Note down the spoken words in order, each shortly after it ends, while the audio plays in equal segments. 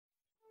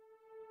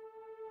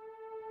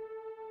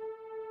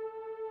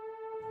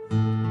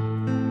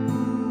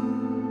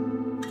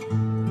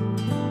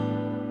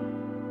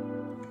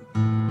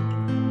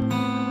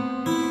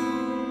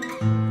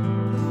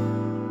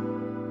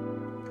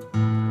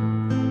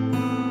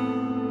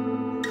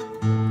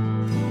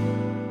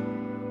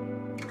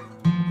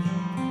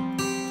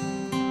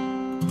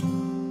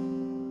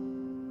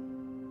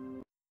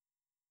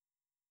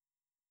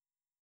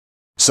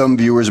Some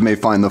viewers may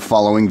find the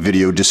following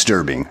video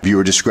disturbing.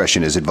 Viewer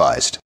discretion is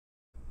advised.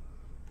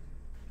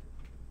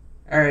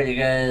 Alrighty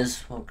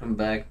guys, welcome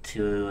back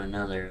to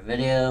another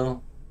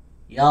video.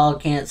 Y'all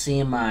can't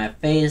see my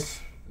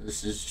face.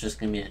 This is just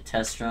gonna be a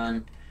test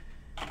run.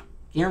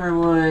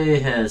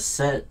 Gamerboy has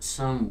set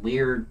some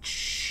weird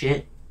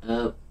shit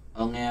up.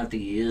 I'm gonna have to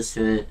get used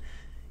to it.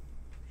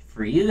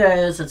 For you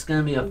guys, it's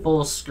gonna be a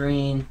full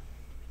screen.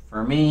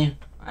 For me,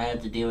 I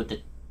have to deal with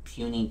the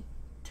puny,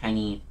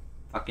 tiny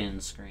fucking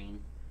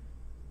screen.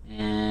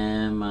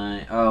 And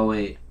my... oh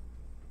wait.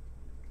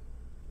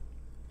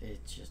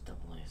 It's just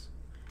double A's.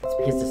 It's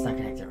because it's not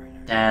connected right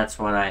now. That's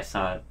what I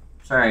thought.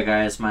 Sorry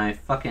guys, my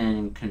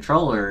fucking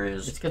controller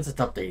is... it's because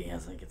it's updating,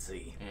 as I can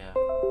see. yeah.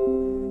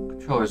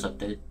 Controller's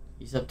updated.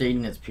 He's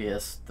updating his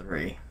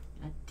PS3.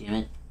 God damn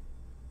it.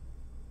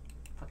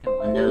 Fucking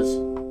Windows.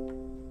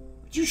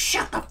 Would you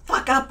shut the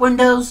fuck up,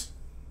 Windows?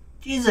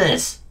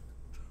 Jesus.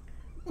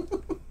 I'm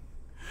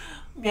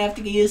gonna have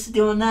to get used to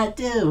doing that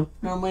too.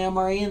 Normally I'm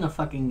already in the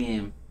fucking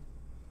game.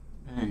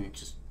 And it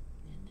just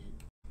ended.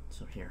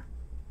 So here.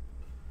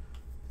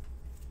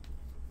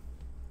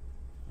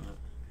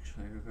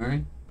 Actually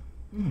recording?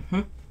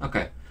 Mm-hmm.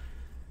 Okay.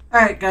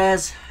 Alright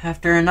guys,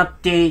 after an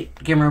update,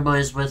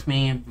 Gamerboy's with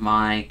me.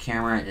 My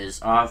camera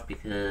is off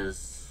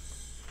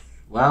because,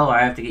 well,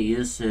 I have to get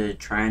used to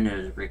trying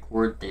to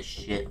record this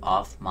shit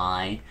off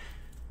my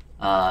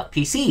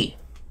PC.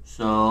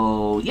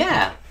 So,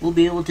 yeah, we'll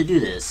be able to do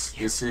this.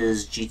 This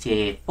is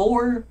GTA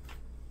 4,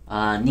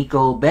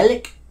 Nico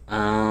Bellic.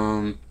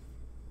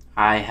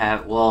 I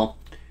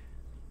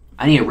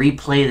need to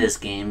replay this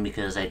game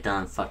because I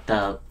done fucked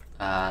up.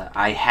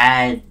 I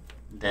had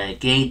the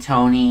Gay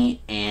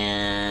Tony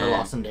and... The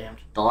Lost and Damned.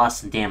 The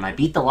Lost and Damned. I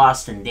beat the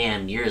Lost and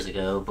Damned years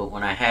ago, but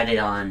when I had it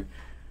on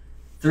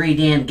 3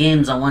 damn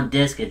games on one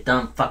disc, it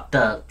done fucked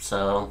up,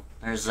 so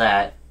there's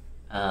that.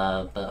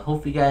 But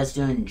hope you guys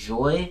do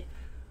enjoy.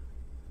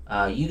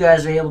 You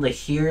guys are able to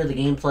hear the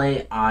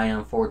gameplay. I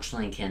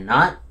unfortunately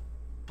cannot,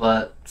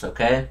 but it's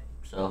okay.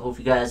 So hope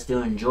you guys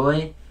do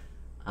enjoy.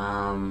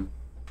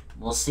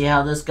 We'll see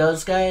how this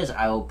goes, guys.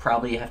 I will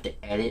probably have to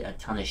edit a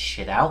ton of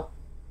shit out.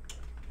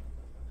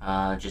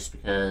 Just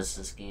because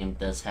this game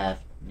does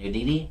have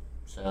nudity,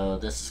 so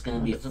this is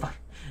gonna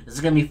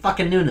be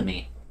fucking new to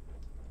me.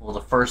 Well,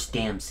 the first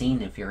damn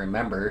scene, if you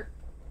remember,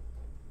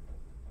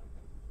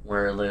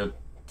 where the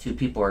 2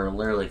 people are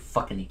literally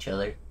fucking each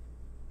other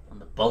on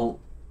the boat.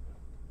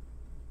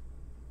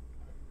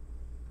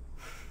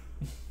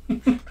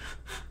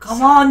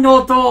 Come on,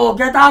 Noto!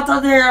 Get out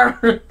of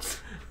there!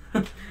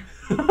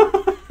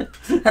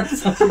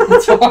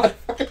 That's all I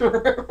fucking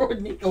remember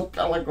when Nico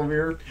Bellic over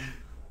here.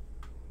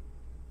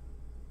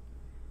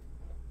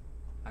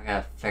 I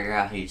gotta figure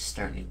out how you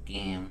start a new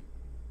game.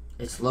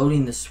 It's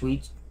loading the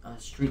street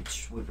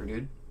sweeper,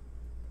 dude.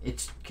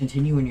 It's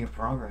continuing your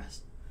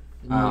progress.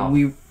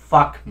 Oh,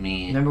 fuck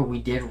me. Remember, we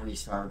did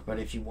restart, but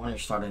if you want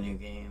to start a new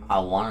game... I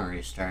want to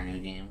restart a new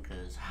game,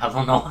 because I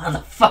don't know how the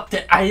fuck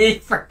I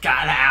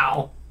forgot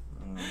how.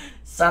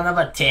 Son of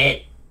a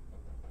tit.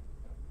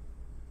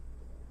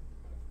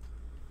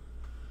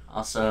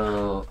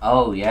 Also,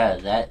 oh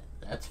yeah,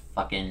 that's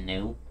fucking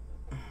new.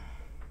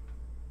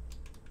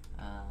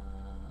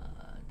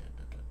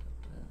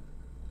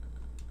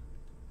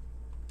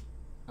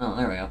 Oh,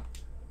 there we go.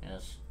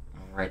 Yes,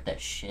 I'll write that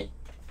shit.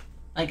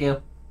 Thank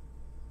you.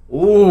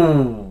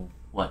 Ooh.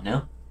 What,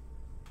 no?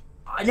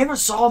 I never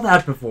saw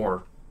that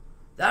before.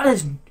 That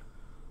is...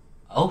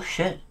 oh,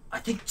 shit. I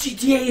think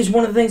GTA is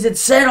one of the things it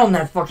said on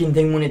that fucking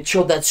thing when it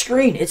showed that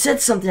screen. It said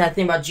something, I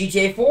think, about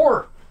GTA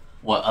 4.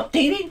 What,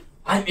 updating?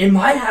 It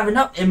might have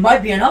it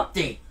might be an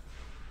update.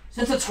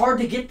 Since it's hard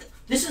to get...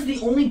 this is the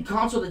only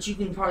console that you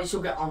can probably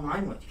still get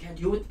online with. You can't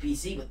do it with the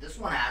PC, but this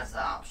one has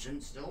the option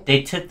still.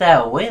 They took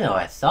that away, though,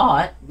 I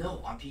thought. No,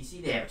 on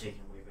PC they have taken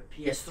away, but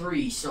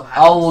PS3 still has...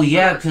 oh,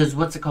 yeah, because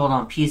what's it called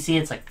on PC?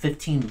 It's like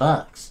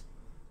 $15.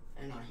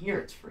 And on here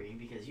it's free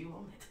because you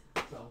own it.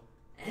 So,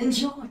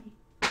 enjoy.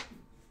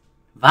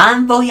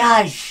 Bon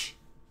voyage!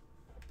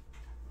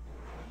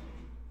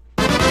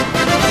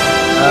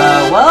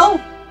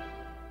 Well,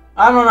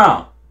 I don't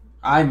know.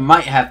 I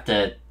might have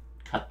to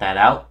cut that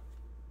out.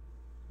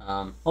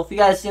 Hope you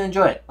guys do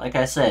enjoy it. Like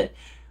I said,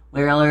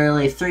 we're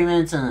literally 3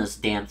 minutes in this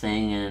damn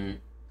thing,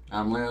 and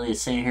I'm literally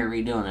sitting here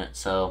redoing it,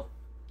 so...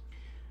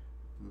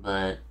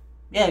 but,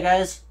 yeah,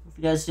 guys, if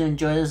you guys do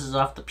enjoy this, is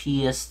off the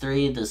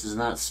PS3. This is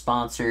not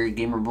sponsored.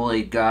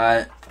 Gamerboy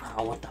got...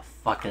 oh, what the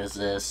fuck is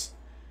this?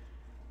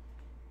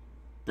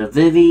 The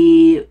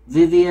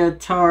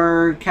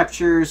Viviatar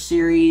Capture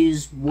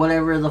Series,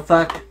 whatever the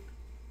fuck.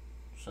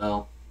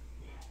 So...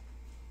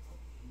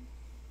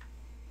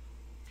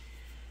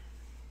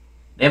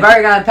 they've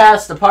already gotten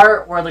past the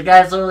part where the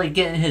guy's literally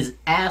getting his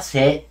ass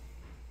hit.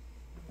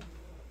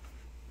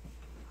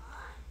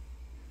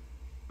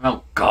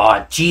 Oh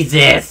god,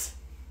 Jesus!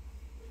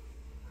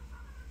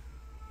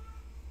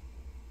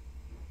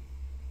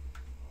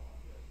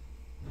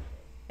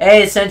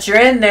 Hey, since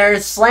you're in there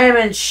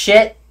slamming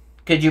shit,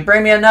 could you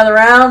bring me another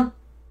round?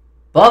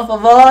 Por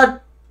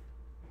favor?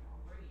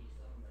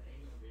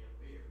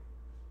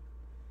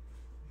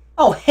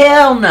 Oh,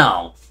 hell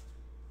no!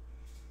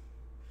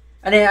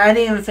 I didn't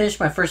even finish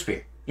my first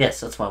beer. Yes,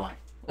 that's my wine.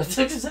 That's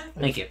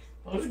exactly. Thank you.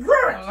 That was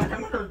great. I was like,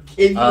 I'm gonna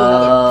give you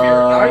another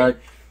beer night.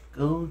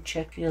 Go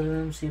check the other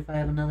room, see if I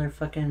have another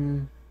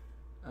fucking,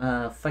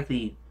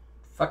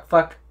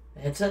 fuck.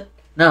 Headset?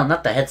 No,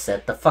 not the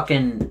headset. The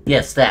fucking,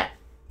 yes, that.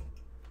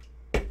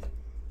 You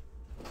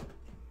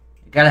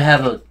gotta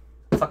have a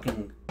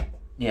fucking,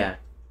 yeah.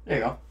 There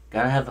you go.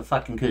 Gotta have a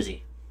fucking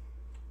koozie.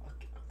 A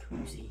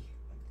koozie.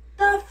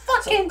 The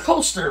fucking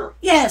coaster.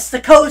 Yes,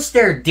 the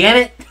coaster, damn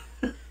it!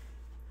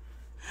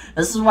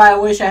 This is why I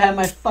wish I had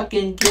my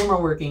fucking camera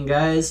working,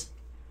 guys.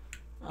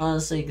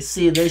 So you can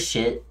see this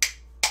shit.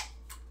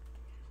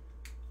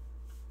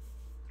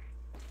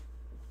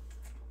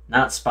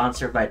 Not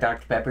sponsored by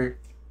Dr. Pepper,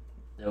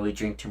 though we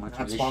drink too much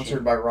Not of this sponsored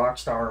shit. by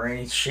Rockstar or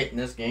any shit in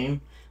this game.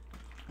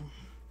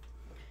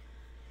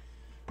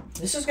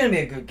 This is gonna be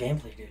a good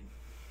gameplay, dude.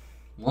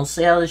 We'll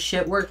see how this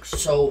shit works.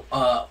 So,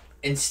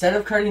 instead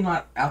of cutting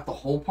out the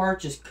whole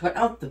part, just cut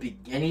out the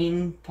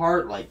beginning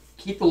part. Like,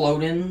 keep the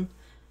load in.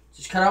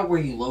 Just cut out where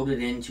you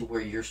loaded into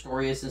where your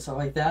story is and stuff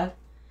like that.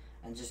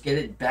 And just get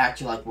it back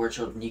to, like, where it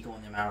showed Nico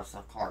and them out of the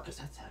car. Because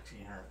that's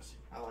actually interesting.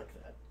 I like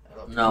that.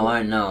 No,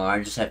 I know.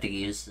 I just have to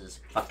use this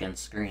fucking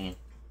screen.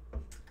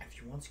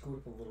 If you want to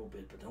scoot up a little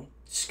bit, but don't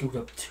scoot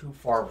up too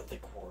far with the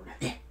cord.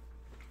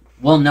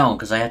 Well, no,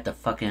 because I have to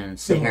fucking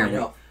sit No, here. I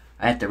know.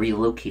 I have to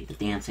relocate the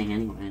damn thing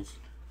anyways.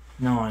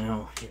 No, I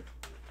know. Here.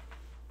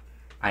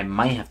 I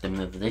might have to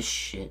move this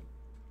shit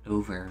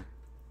over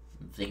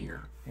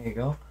there. There you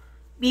go.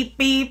 Beep,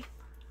 beep.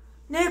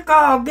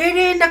 Nico, get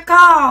in the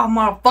car,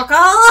 motherfucker!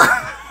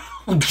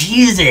 Oh,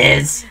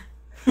 Jesus!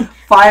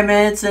 5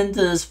 minutes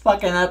into this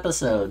fucking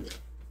episode.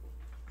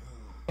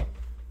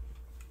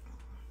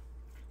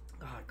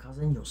 God,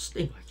 cousin, you'll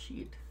stay like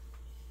shit.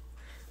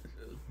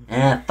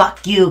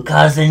 Fuck you,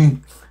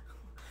 cousin.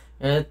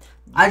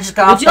 I just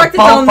got off Would you like the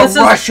to tell phone him from this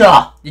is-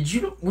 Russia.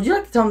 Would you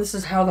like to tell him this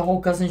is how the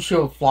whole Cousin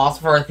Show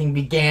Philosopher thing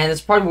began?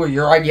 It's probably where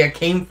your idea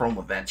came from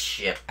with that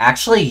shit.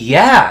 Actually,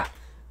 yeah.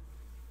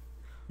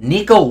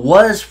 Nico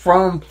was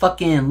from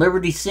fucking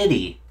Liberty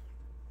City.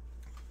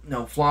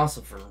 No,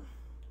 Philosopher.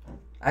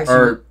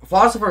 Actually,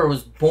 Philosopher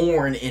was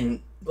born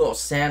in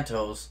Los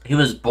Santos. He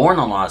was born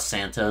in Los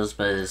Santos,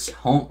 but his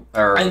home...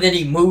 And then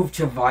he moved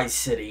to Vice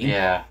City.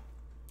 Yeah.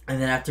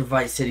 And then after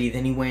Vice City,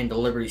 then he went into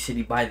Liberty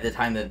City by the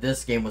time that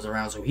this game was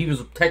around. So he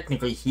was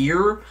technically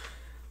here.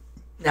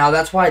 Now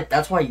that's why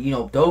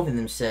Dove and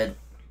them said,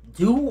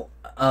 do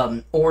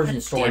origin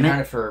story damn it.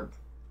 kind of for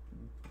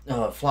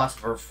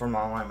Philosopher from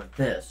online with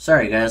this.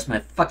 Sorry, guys. My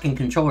fucking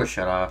controller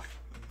shut off.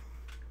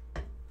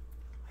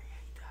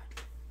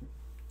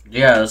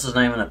 Yeah, this is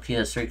not even a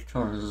PS3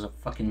 controller. This is a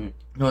fucking...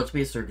 No, it's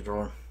PS3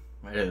 controller.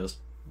 It is.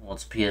 Well,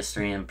 it's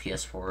PS3 and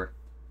PS4.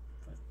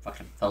 I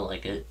fucking felt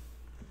like it.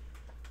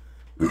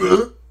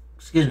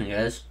 Excuse me,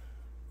 guys.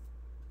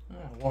 Oh,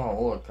 wow,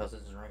 look,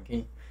 Cousin's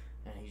drinking.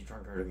 And he's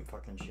drunker than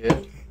fucking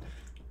shit.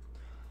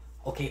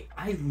 Okay,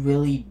 I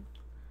really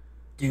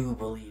do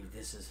believe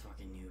this is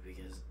fucking new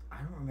because I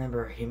don't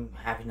remember him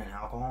having an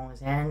alcohol in his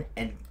hand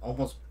and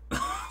almost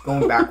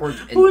going backwards.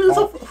 And Who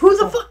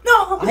the fuck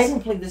knows? I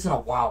haven't played this in a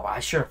while, but I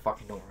sure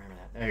fucking don't remember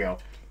that. There you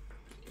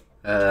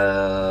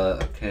go.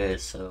 Okay,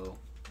 so...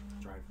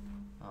 Drive.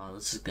 Oh,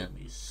 this is gonna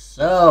be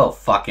so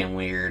fucking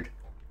weird.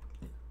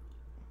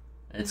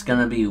 It's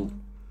gonna be...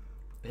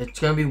 It's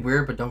gonna be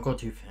weird, but don't go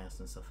too fast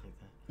and stuff like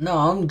that. No,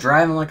 I'm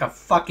driving like a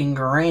fucking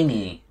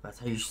granny. That's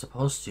how you're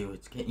supposed to.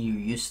 It's getting you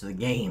used to the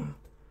game.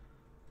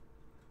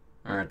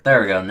 Alright,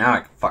 there we go. Now I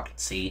can fucking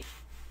see.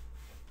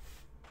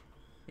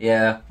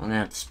 Yeah, I'm gonna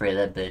have to spray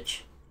that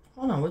bitch.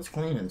 Oh no, it's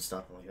clean and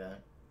stuff like that.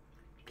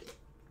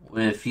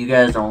 If you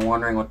guys are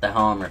wondering what the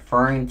hell I'm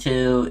referring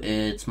to,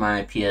 it's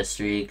my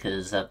PS3,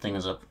 because that thing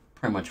is a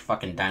pretty much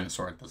fucking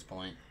dinosaur at this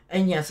point.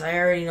 And yes, I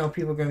already know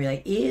people are gonna be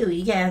like, ew,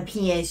 you got a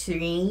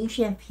PS3, you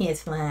should have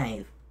PS5.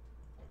 You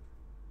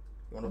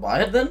wanna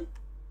buy it then?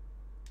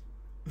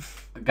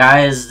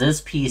 Guys,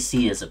 this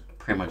PC is a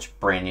pretty much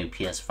brand new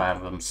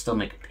PS5. I'm still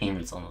making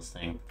payments on this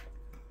thing.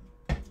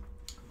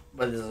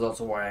 But this is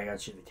also why I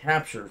got you the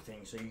capture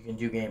thing, so you can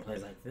do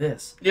gameplays like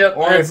this. Yep,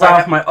 Or it's if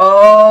I off my...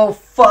 Oh,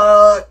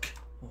 fuck!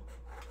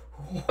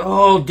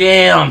 Oh,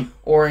 damn!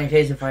 Or in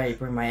case if I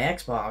bring my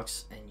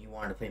Xbox and you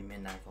wanted to play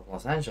Midnight Club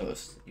Los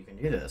Angeles, you can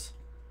do this.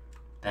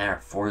 There,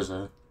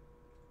 Forza.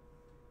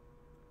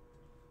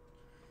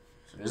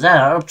 So there's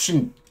that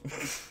option.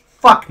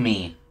 Fuck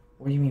me.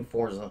 What do you mean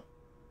Forza?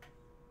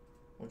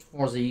 Which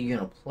Forza are you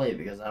gonna play?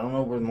 Because I don't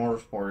know where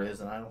Motorsport is,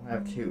 and I don't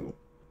have two.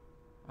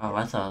 Oh,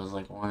 I thought it was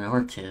like 1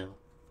 or 2.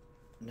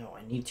 No,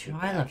 I need two.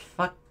 Why the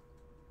fuck?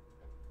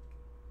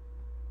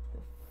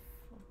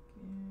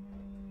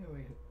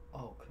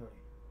 Oh, Cody.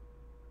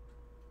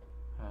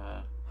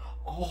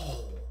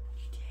 Oh.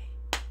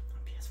 On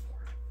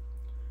PS4.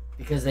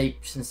 Because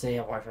since they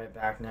have Wi-Fi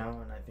back now,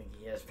 and I think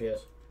he has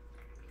PS.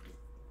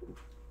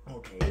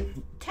 Okay.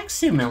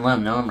 Text him and let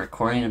him know I'm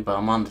recording, but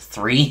I'm on the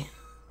 3.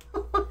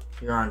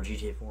 You're on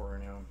GTA 4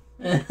 right now.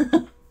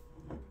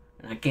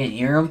 And I can't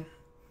hear him.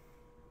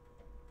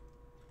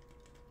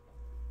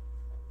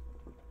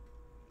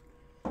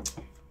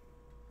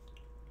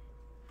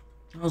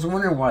 I was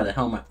wondering why the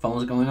hell my phone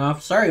was going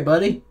off. Sorry,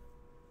 buddy.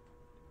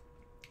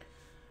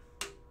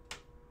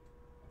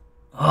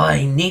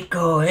 Oi,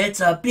 Nico, it's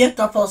a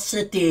beautiful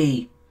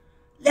city.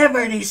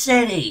 Liberty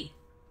City.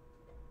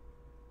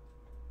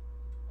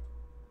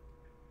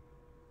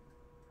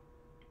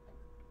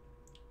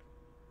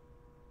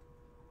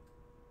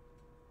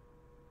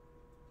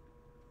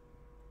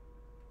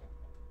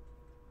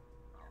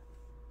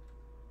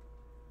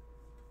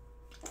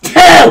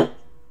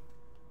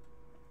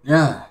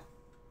 Ugh.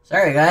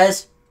 Sorry,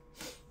 guys.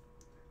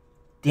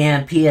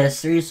 Damn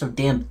PS3 so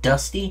damn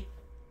dusty.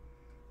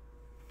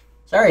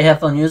 Sorry,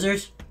 headphone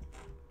users.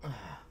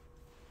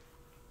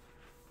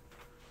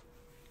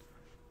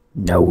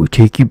 Now we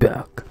take you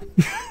back.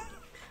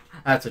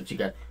 That's what you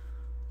got.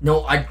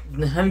 No,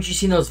 haven't you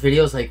seen those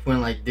videos like when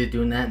like they're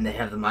doing that and they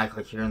have the mic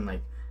like here and like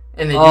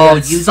and they oh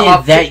do you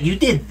did that you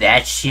did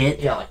that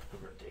shit. Yeah, like we're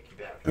gonna take you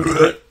back.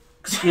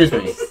 Excuse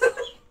me.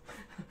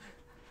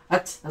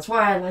 That's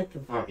why I like the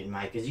fucking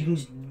mic, because you can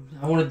just,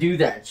 I want to do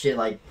that shit,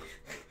 like...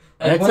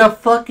 It's a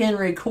fucking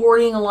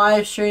recording,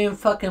 live stream,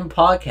 fucking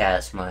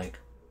podcast, Mike.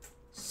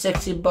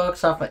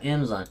 $60 off of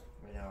Amazon.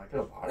 Yeah, I could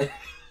have bought it.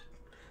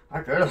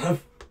 I could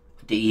have.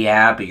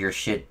 Yeah, but your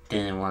shit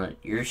didn't want it.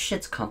 Your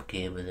shit's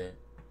complicated with it.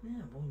 Yeah,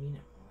 well, you know,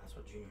 that's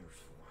what Junior's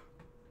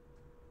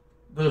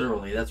for.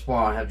 Literally, that's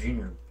why I have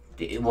Junior.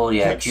 Well,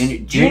 yeah,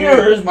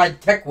 Junior is my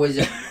tech whiz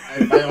if I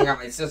don't got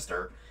my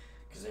sister.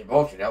 Because they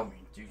both could help me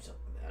do something.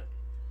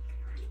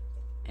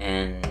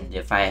 And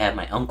if I had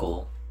my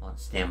uncle on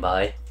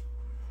standby.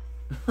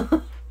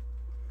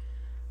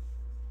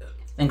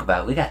 Think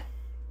about it, we got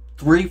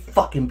 3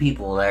 fucking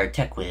people that are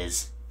tech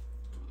whiz.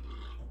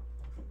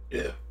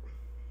 Yeah.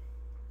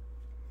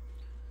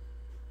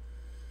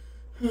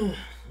 Hopefully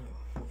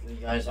you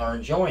guys are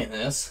enjoying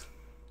this.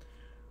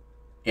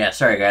 Yeah,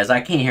 sorry guys,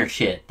 I can't hear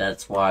shit,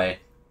 that's why.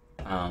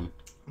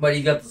 But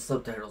you got the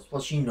subtitles,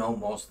 plus you know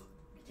most of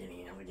the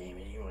beginning of the game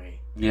anyway.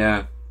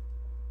 Yeah.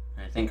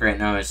 I think right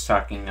now it's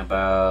talking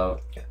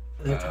about...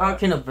 They're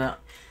talking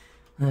about...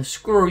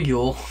 screw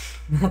you.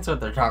 That's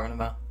what they're talking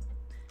about.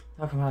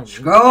 Talking about...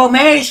 Screw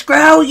me,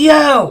 screw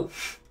you!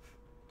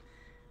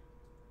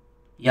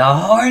 You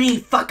horny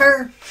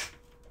fucker!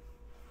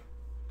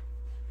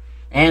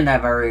 And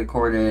I've already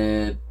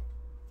recorded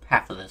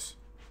half of this.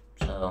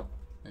 So,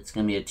 it's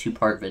gonna be a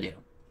 2-part video.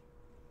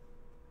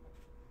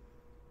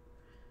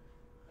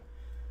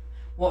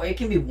 Well, it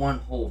can be one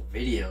whole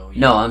video.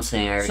 No, I'm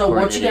saying I recorded so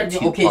what you gotta do?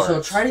 Okay, parts.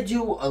 so try to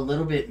do a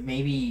little bit,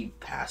 maybe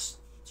past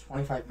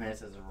 25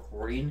 minutes as a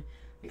recording,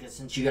 because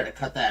since you gotta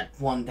cut that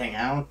one thing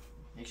out,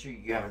 make sure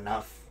you have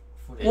enough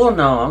footage. Well,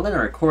 no, I'm gonna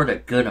record a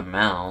good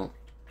amount.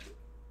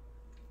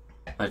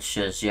 It's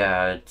just,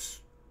 yeah,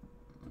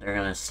 they're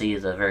gonna see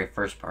the very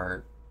first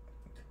part.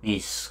 Me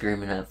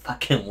screaming at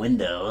fucking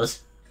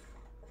windows.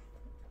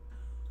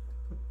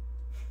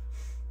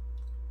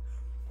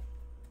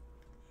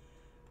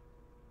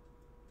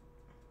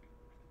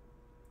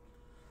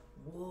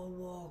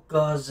 Whoa,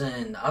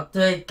 cousin, I'll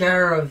take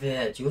care of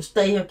it. You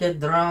stay here, get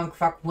drunk,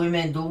 fuck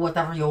women, do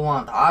whatever you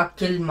want. I'll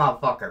kill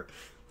motherfucker.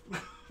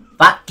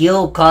 Fuck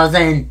you,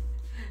 cousin.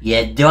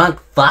 You drunk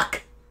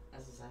fuck.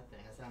 That's the sad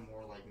thing. I sound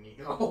more like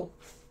Nico.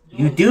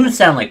 You do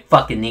sound like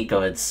fucking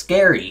Nico. It's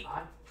scary.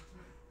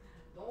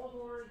 Don't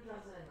worry,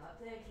 cousin. I'll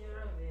take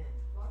care of it.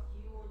 Fuck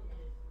you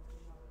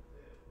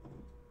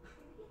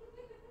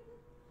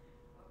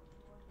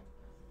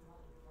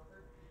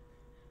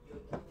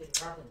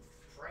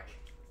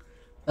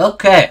and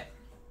Okay.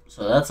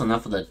 So that's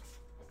enough of the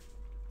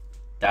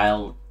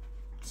dial.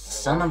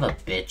 Son of a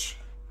bitch.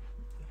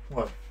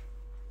 What?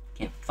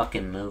 Can't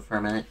fucking move for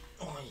a minute.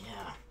 Oh,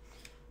 yeah.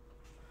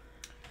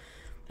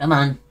 Come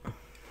on.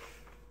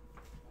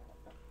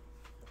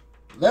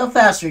 A little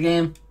faster,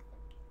 game.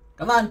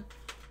 Come on.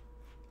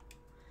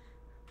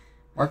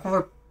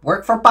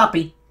 Work for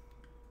Poppy.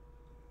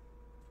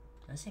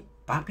 Did I say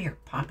Poppy or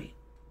Poppy?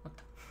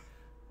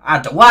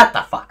 What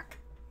the fuck?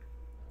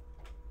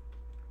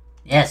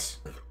 Yes.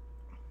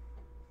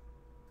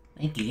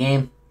 Thank you,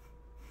 game.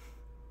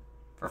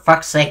 For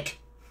fuck's sake.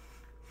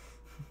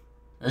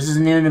 This is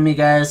new to me,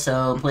 guys,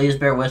 so please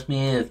bear with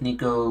me if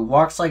Nico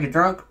walks like a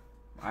drunk.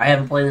 I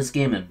haven't played this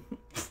game in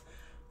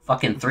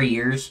fucking 3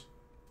 years.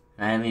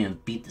 And I haven't even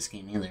beat this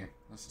game either.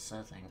 That's the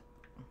sad thing.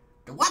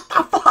 What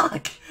the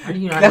fuck? How do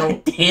you not God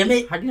know? Damn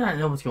it. How do you not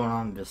know what's going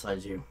on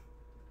besides you?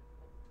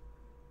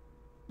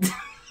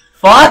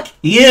 Fuck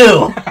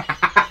you!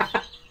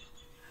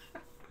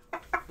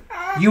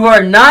 You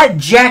are not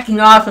jacking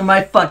off in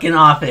my fucking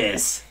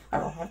office. I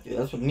don't have to.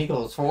 That's what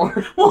Nico is for.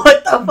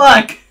 What the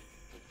fuck?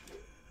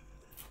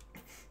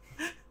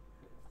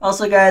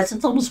 Also, guys,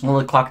 it's almost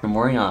 1 o'clock in the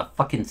morning on a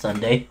fucking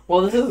Sunday.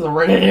 Well, this is a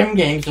Reddit M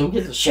game, so who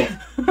gives a shit?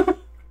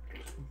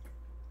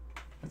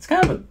 It's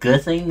kind of a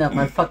good thing that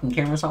my fucking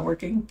camera's not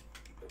working.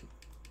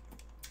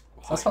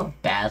 It's also a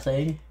bad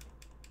thing.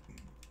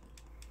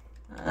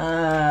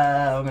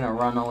 I'm gonna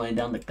run all the way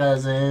down to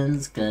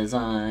Cousins, because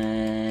I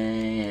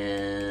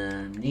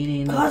am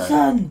needing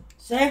Cousin,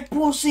 say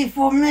pussy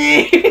for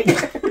me.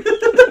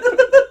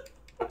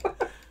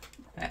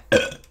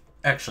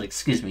 Actually,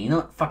 excuse me. You know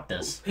what? Fuck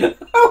this.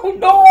 Oh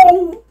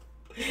no!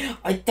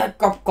 I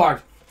take up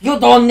card. You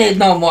don't need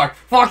no more.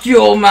 Fuck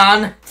you,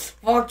 man.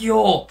 Fuck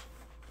you.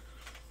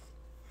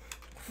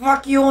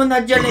 Fuck you and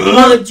that jelly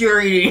donut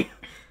you're eating.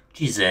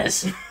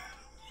 Jesus.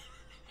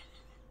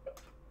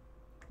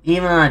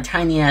 Even on a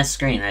tiny ass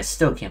screen, I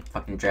still can't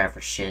fucking drive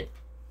for shit.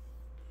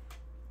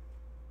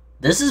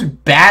 This is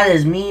bad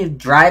as me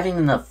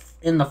driving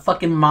in the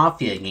fucking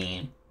Mafia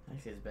game. I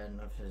think it's bad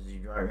enough as you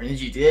driving in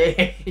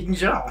GTA in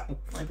John.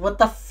 Like, what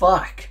the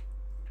fuck?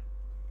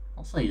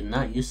 Also, you're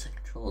not used to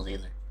controls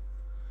either.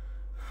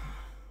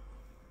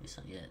 At least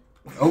not yet.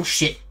 Oh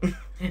shit.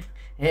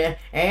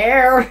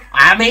 Air.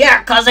 I'm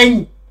here,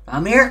 cousin.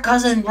 I'm here,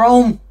 cousin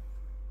Rome.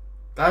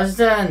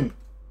 Cousin.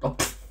 Oh,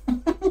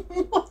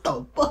 what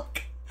the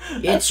fuck?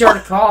 It's your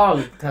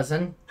call,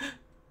 cousin.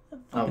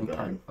 Oh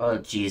god. Oh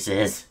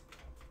Jesus.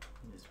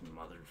 This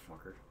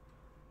motherfucker.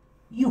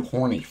 You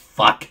horny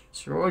fuck.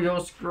 Screw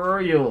you, screw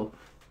you.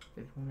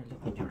 If when I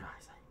look in your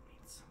eyes, I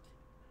mean something.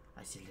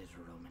 I see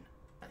little Roman.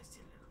 I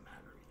see little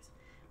Marguerites.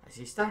 I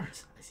see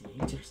stars. I see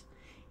angels.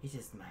 It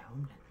is my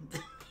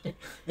homeland.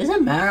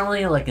 Isn't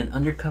Marilyn like an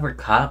undercover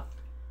cop?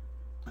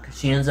 Cause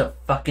she ends up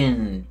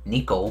fucking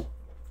Nico.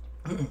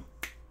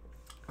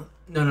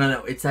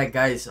 No. It's that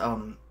guy's,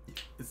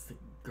 it's the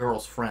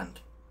girl's friend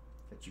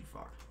that you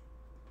fuck.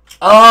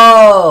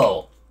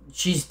 Oh!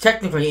 She's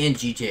technically in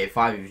GTA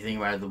 5 if you think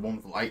about it, the one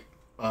with the light,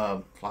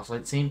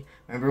 flashlight scene.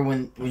 Remember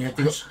when we had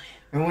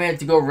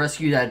to go,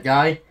 rescue that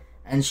guy,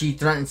 and she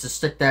threatens to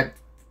stick that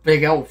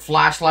big old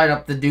flashlight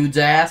up the dude's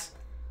ass?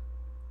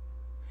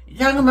 You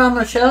talking about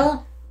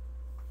Michelle?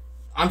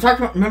 I'm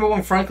talking about, remember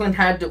when Franklin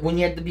when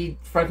you had to be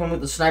Franklin with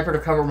the sniper to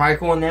cover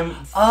Michael and them?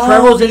 Oh,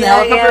 Trevor was in the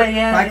yeah, helicopter,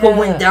 yeah, Michael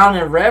went down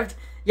and revved?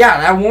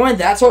 Yeah, that woman,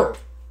 that's her.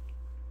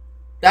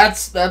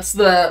 That's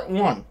the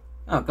one.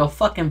 Oh, go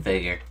fucking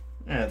figure.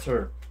 Yeah, it's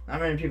her.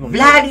 Not many people know.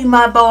 Vladdy,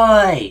 my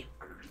boy!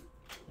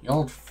 You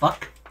old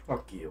fuck.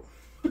 Fuck you.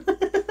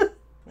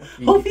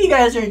 Hope you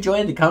guys are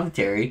enjoying the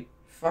commentary.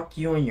 Fuck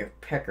you and your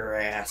pecker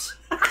ass.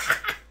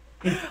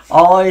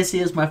 All I see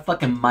is my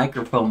fucking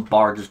microphone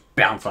bar just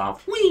bounce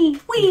off. Wee,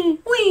 wee,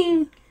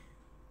 wee.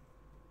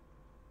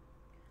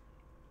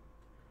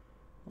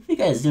 Hope you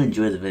guys do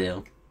enjoy the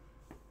video.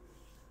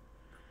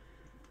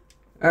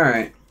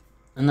 Alright.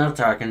 Enough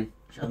talking.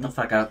 Shut the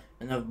fuck up.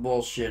 Enough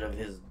bullshit of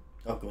his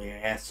ugly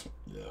ass.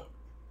 Yeah.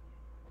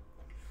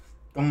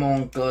 Come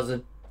on,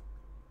 cousin.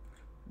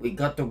 We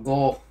got to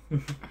go.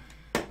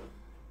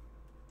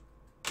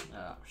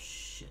 Oh,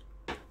 shit.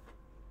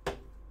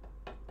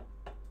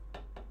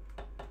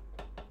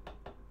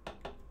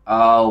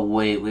 Oh,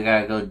 wait. We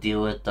gotta go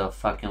deal with the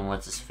fucking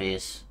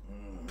what's-his-face.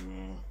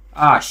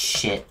 Oh,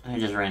 shit. I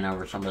just ran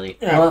over somebody.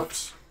 Yeah.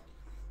 Whoops.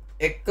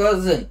 Hey,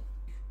 cousin.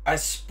 I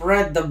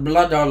spread the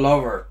blood all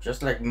over,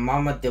 just like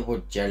Mama did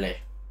with jelly.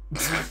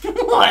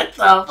 What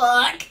the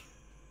fuck?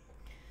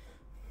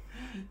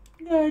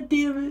 God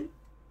damn it.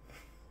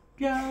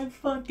 God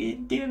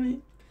fucking damn it.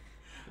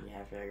 You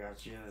happy I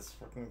got you this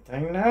fucking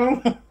thing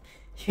now?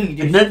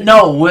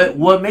 No,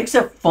 what makes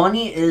it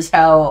funny is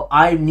how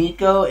I'm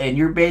Nico and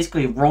you're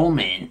basically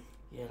Roman.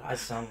 Yeah, I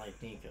sound like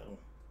Nico.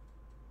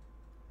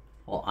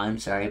 Well, I'm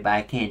sorry, but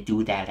I can't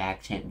do that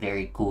accent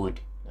very good.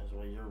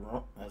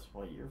 That's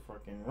why you're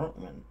fucking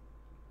Roman.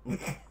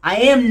 I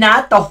am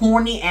not the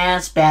horny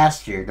ass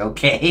bastard,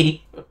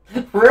 okay?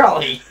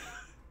 Really?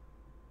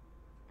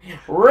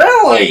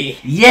 Really?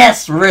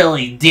 Yes,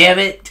 really, damn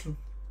it.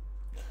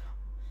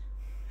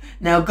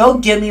 Now go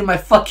give me my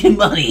fucking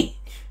money,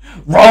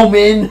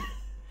 Roman.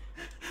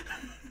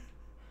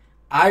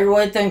 I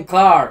wait in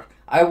car.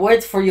 I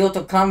wait for you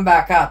to come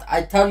back out.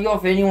 I tell you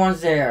if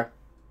anyone's there.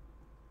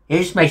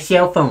 Here's my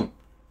cell phone.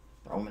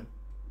 Roman.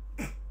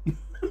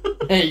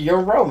 Hey,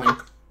 you're Roman.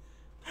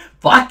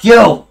 Fuck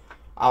you.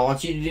 I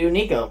want you to do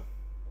Nico.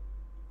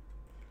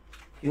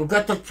 You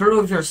got to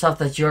prove yourself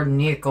that you're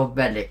Nico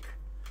Bellic.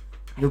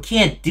 You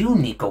can't do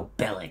Nico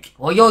Bellic.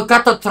 Well, you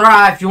got to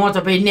try if you want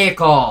to be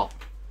Nico.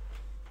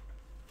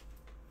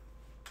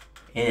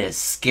 It is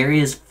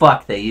scary as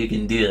fuck that you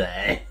can do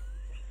that.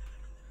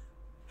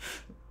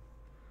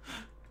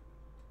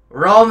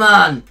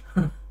 Roman!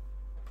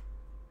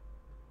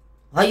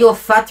 Are you a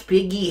fat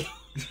piggy?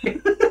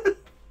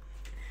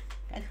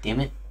 God damn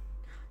it.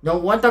 No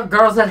wonder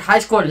girls at high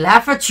school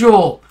laugh at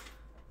you.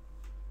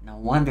 No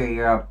wonder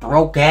you're a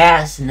broke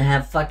ass and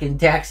have fucking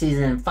taxis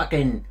in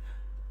fucking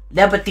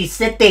Liberty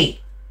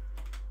City.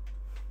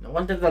 No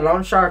wonder the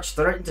loan sharks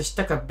threatened to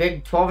stick a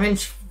big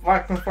 12-inch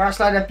fucking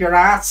flashlight up your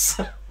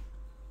ass.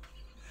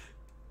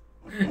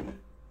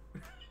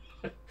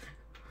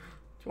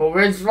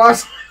 12-inch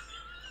flashlight.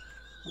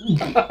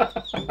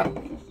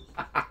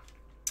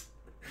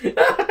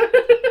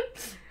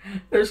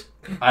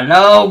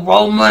 Hello,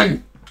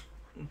 Roman.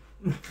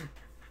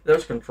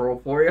 There's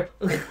control for you.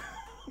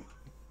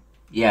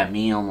 Yeah,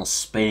 me almost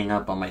spitting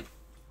up on my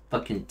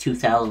fucking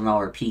 $2,000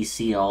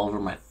 PC all over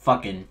my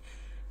fucking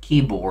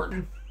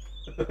keyboard.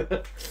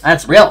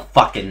 That's real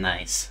fucking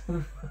nice.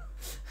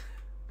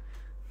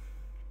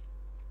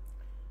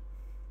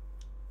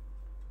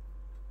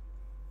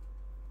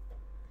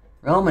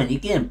 Roman, you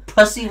getting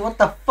pussy? What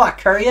the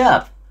fuck? Hurry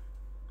up.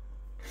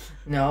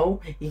 No,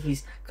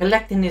 he's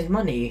collecting his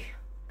money.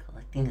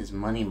 Collecting his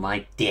money,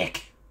 my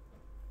dick.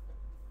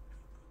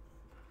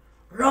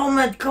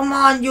 Roman, come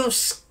on, you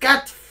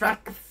scat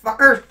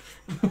fucker.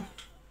 Come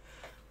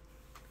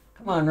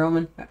on,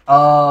 Roman.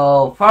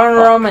 Oh, Follow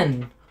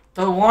Roman.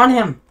 Don't want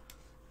him.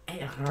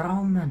 Hey,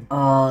 Roman.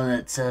 Oh,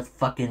 that's a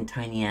fucking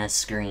tiny ass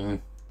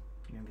screen.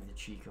 Remember the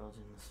cheat codes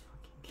in this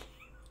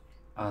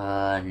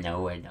fucking game?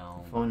 No, I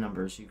don't. Phone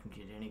numbers, you can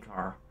get any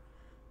car.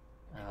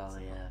 Oh,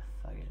 yeah,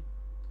 fuck it.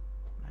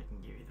 I can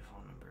give you the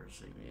phone numbers.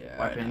 So Yeah,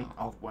 weapon, I know.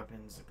 all the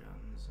weapons, the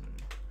guns,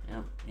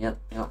 and...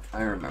 Yep,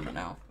 I remember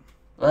now.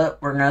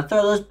 But we're gonna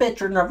throw this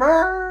bitch in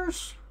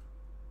reverse.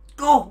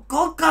 Go,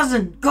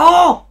 cousin,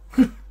 go!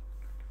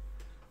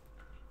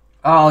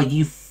 Oh,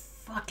 you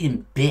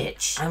fucking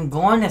bitch. I'm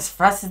going as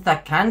fast as I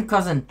can,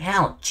 cousin.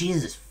 Ow,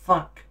 Jesus,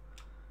 fuck.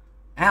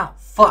 Ow,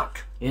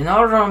 fuck. You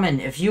know, Roman,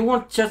 if you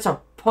weren't such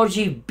a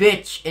pudgy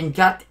bitch and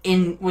got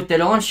in with the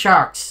loan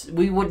sharks,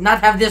 we would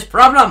not have this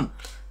problem.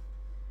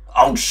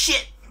 Oh,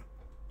 shit.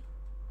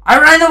 I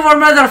ran over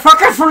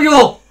motherfucker for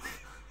you!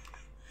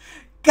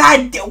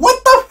 God damn,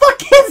 what the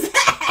fuck is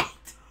that?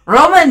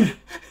 Roman!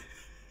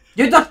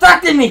 You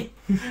distracted me!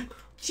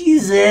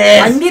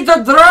 Jesus. I need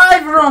to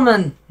drive,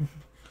 Roman!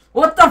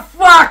 What the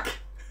fuck?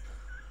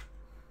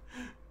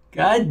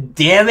 God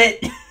damn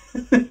it.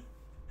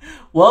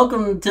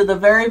 Welcome to the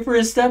very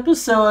first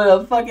episode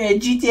of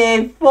fucking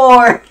GTA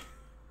 4.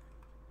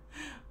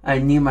 I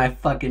need my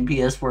fucking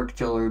PS4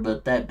 controller,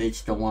 but that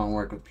bitch don't want to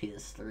work with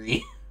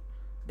PS3.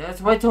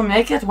 That's why to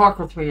make it work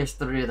with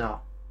PS3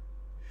 though.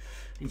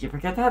 Did you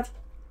forget that?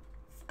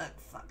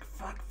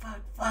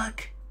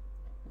 Fuck.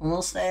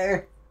 Almost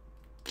there.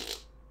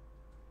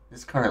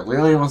 This car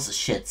literally wants to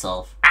shit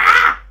itself.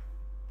 Ah!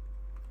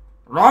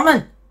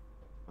 Roman!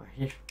 We're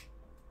here.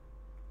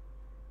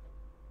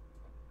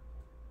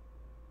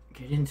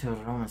 Get into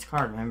Roman's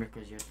car, remember?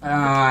 Because you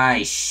have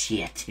to,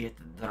 Shit. you have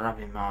to drop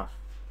him off.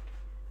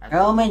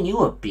 Roman, you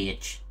a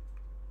bitch.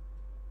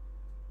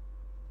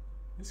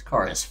 This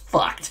car is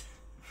fucked.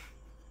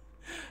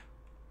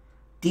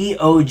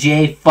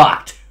 DOJ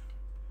fucked.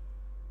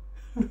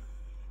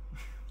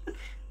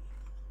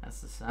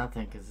 That's the sad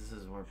thing, because this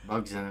is where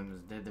Bugs and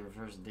them did their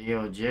first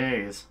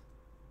DOJs.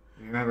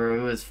 You remember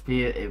it was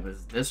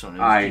this one. It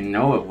was I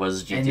know it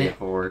was GTA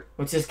 4.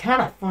 Which is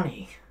kind of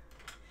funny,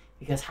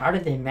 because how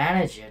did they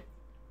manage it?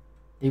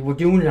 They were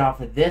doing it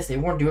off of this. They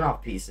weren't doing it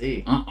off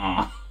PC.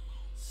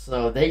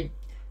 So they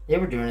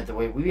were doing it the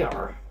way we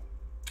are.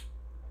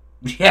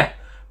 Yeah,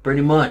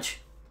 pretty much.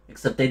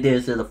 Except they did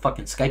it through the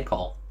fucking Skype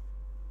call.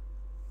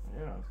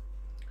 Yeah.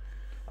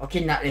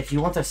 Okay, now if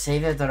you want to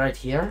save it right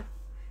here,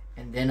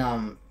 and then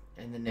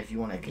if you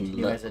want to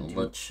continue as a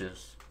let's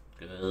just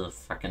go to the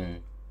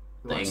fucking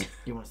thing.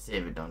 You want to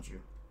save it, don't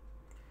you?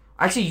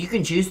 Actually, you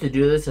can choose to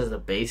do this as a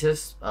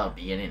basis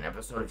beginning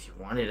episode if you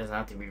want. It doesn't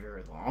have to be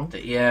very long.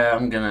 Yeah,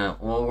 I'm gonna.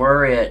 Well,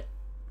 we're at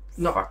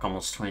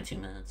almost 22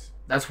 minutes.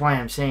 That's why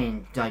I'm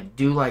saying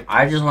do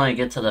I just want to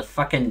get to the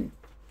fucking.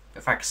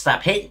 If I can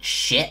stop hitting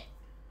shit.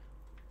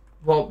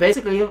 Well,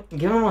 basically,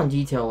 give them on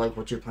detail like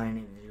what you're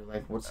planning to do,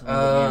 like what's some of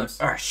the games.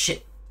 Oh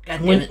shit!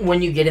 God damn it.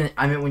 When you get in,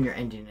 I mean when you're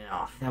ending it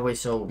off. That way,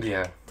 so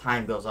yeah,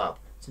 time goes up.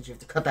 Since you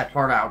have to cut that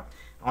part out,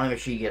 I want to make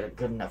sure you get a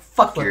good enough.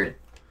 Fuck your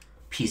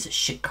piece of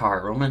shit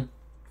car, Roman.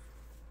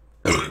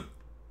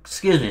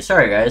 Excuse me,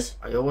 sorry guys.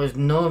 I always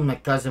knew my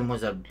cousin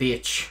was a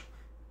bitch.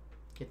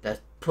 Get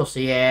that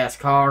pussy ass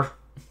car.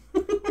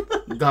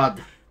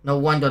 God, no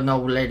wonder no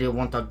lady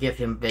want to give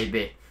him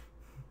baby.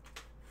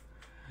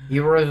 He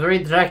was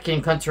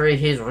redirecting country,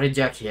 he's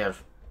reject here.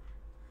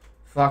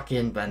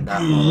 Fucking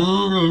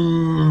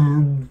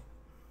bandana.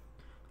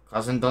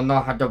 Cousin don't know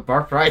how to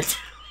bark right.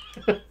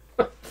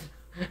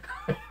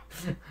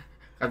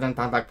 Cousin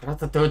sound like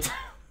prostitute.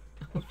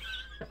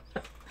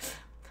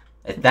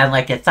 Is that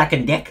like a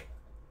sucking dick?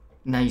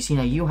 Now you see,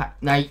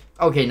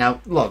 okay,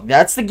 now look,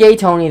 that's the gay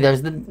Tony,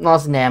 there's the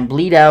Lost Nam,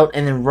 Bleed Out,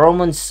 and then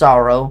Roman's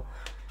Sorrow.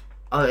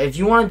 If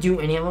you want to do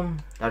any of them,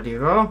 there you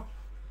go.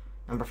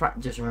 Number 5,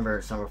 just remember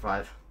it's number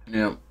 5.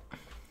 Yep.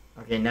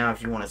 Okay, now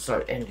if you want to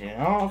start ending it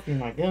off, you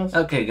like this.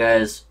 Okay,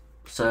 guys.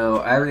 So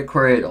I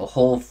recorded a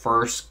whole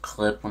first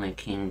clip when it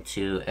came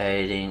to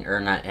editing, or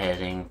not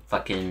editing,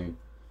 fucking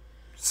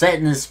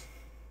setting this.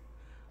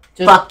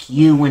 Fuck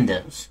you,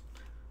 Windows.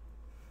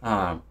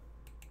 Don't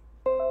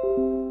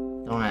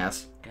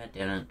ask. God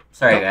damn it.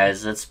 Sorry,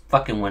 guys. That's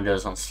fucking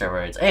Windows on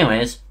steroids.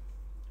 Anyways,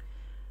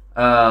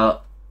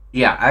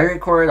 yeah, I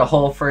recorded a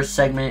whole first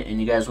segment,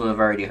 and you guys would have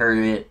already heard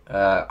it.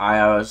 I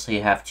obviously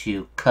have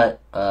to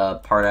cut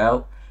part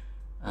out.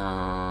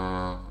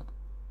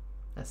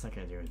 That's not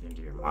gonna do anything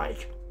to your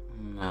mic.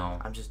 No.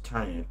 I'm just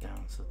turning it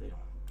down so they don't.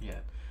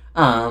 Yeah.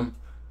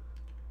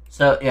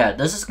 So yeah,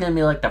 this is gonna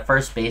be like the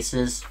first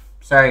basis.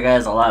 Sorry,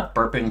 guys. A lot of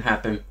burping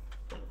happened.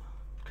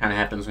 Kind of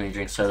happens when you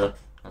drink soda.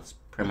 That's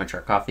pretty much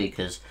our coffee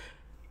because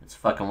it's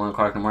fucking 1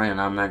 o'clock in the morning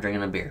and I'm not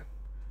drinking a beer.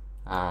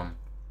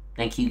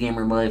 Thank you,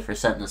 Gamer Boy, for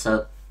setting this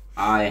up.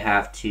 I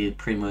have to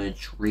pretty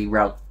much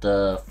reroute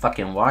the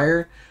fucking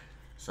wire.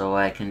 so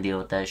I can deal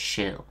with that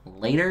shit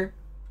later.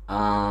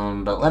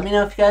 But let me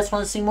know if you guys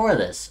want to see more of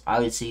this.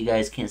 Obviously, you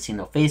guys can't see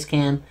no face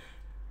cam,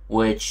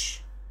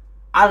 which,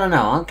 I don't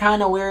know, I'm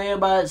kind of weary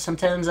about it.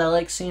 Sometimes I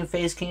like seeing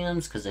face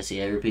cams, because I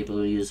see other people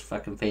who use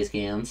fucking face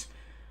cams.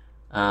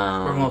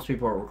 Where most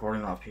people are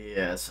recording off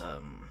PS,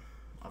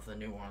 off the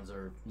new ones,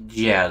 or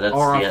yeah, that's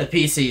or off the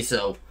PC,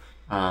 so...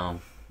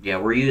 yeah,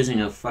 we're using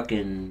a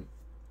fucking...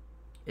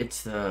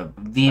 It's the...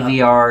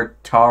 VVR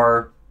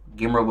TAR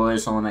Gamer Boy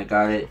is the one that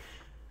got it.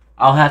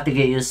 I'll have to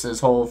get used to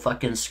this whole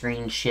fucking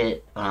screen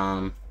shit.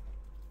 But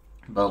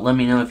let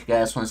me know if you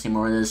guys want to see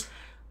more of this.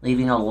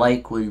 Leaving a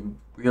like would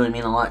really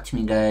mean a lot to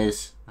me,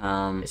 guys.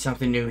 It's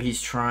something new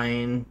he's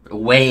trying.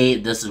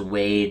 This is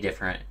way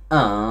different.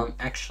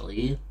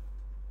 Actually,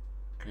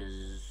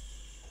 because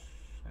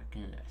I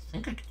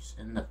think I could just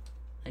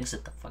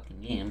exit the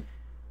fucking game.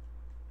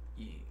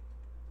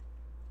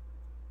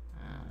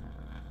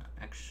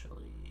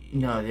 Actually,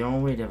 no, the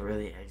only way to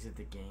really exit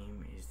the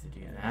game is to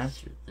do that.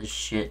 This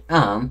shit.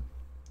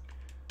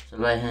 So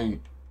go ahead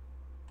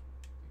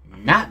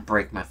and not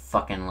break my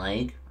fucking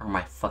leg or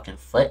my fucking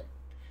foot.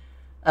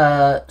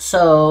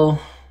 So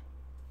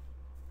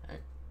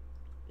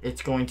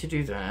it's going to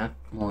do that.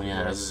 Well,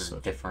 yeah, this is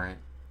different.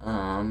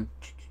 So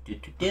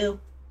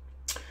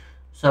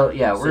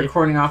yeah, we're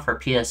recording off our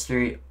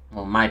PS3.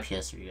 Well, my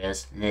PS3,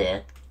 guys.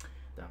 Yeah.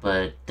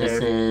 But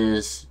this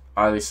is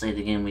obviously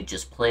the game we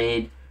just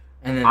played.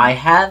 And then I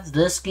have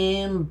this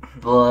game,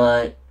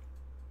 but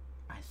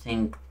I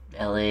think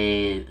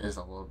LA is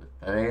a little bit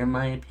better in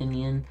my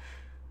opinion.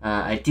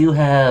 I do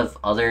have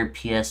other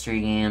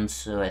PS3 games,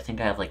 so I think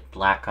I have like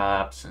Black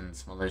Ops and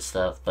some other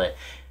stuff, but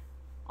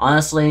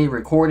honestly,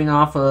 recording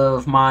off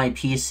of my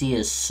PC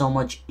is so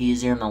much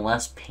easier and a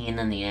less pain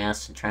in the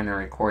ass than trying to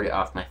record it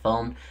off my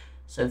phone.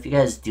 So if you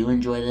guys do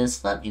enjoy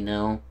this, let me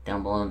know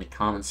down below in the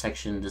comment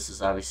section. This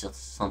is obviously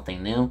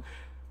something new.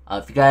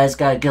 If you guys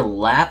got a good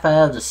laugh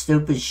out of the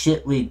stupid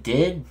shit we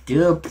did,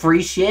 do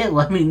appreciate it.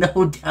 Let me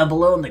know down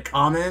below in the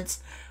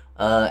comments.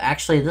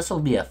 Actually, this will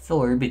be a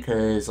filler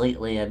because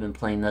lately I've been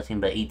playing nothing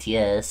but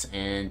ATS,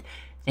 and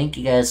thank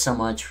you guys so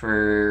much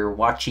for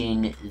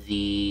watching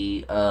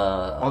the,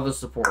 all the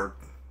support,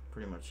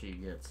 pretty much, he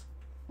gets.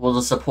 Well,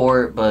 the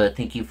support, but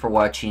thank you for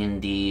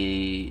watching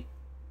the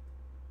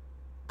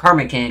Car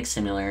Mechanic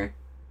Simulator,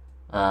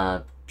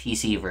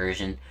 PC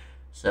version.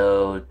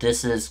 So,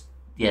 this is,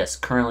 yes,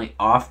 currently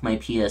off my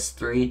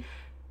PS3.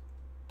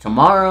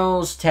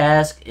 Tomorrow's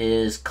task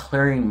is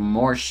clearing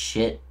more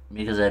shit,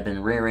 because I've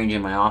been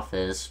rearranging my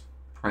office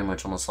pretty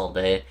much almost all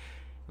day.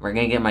 We're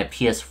gonna get my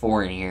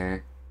PS4 in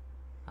here.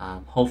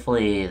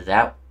 Hopefully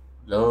that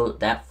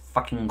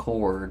fucking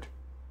cord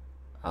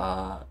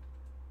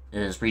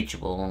is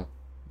reachable.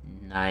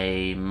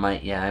 I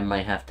might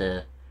have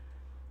to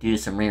do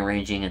some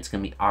rearranging. It's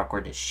gonna be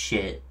awkward as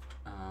shit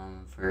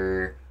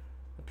for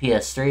the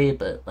PS3,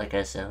 but like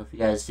I said, if you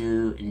guys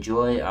do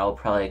enjoy, I'll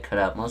probably cut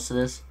out most of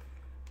this.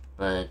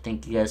 But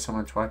thank you guys so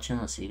much for watching.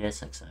 I'll see you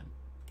guys next time.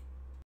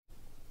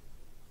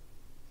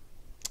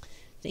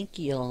 Thank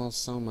you all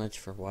so much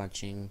for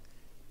watching.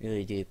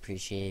 Really do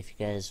appreciate it. If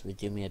you guys would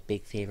do me a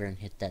big favor and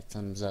hit that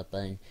thumbs up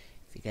button.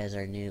 If you guys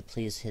are new,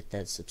 please hit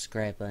that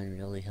subscribe button. It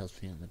really helps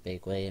me out in a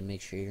big way. And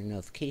make sure your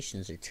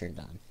notifications are turned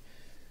on.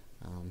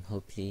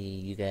 Hopefully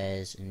you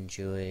guys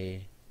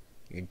enjoy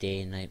your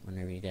day and night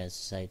whenever you guys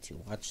decide to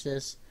watch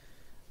this.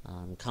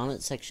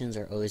 Comment sections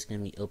are always going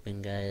to be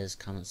open, guys.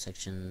 Comment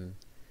section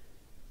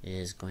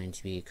is going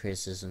to be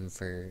criticism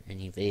for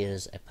any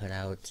videos I put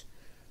out.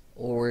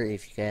 Or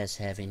if you guys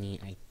have any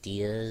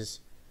ideas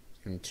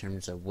in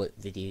terms of what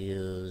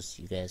videos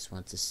you guys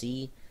want to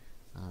see,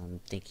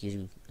 thank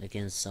you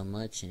again so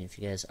much. And if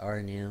you guys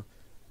are new,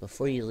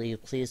 before you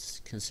leave,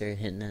 please consider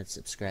hitting that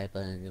subscribe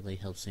button. It really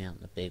helps me out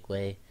in a big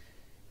way.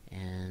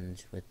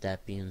 And with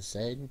that being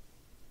said,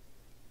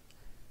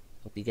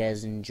 hope you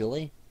guys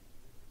enjoy.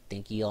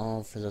 Thank you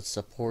all for the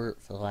support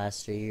for the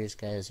last 3 years,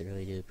 guys. I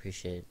really do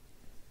appreciate it.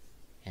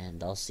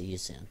 And I'll see you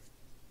soon.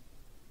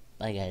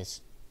 Bye,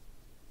 guys.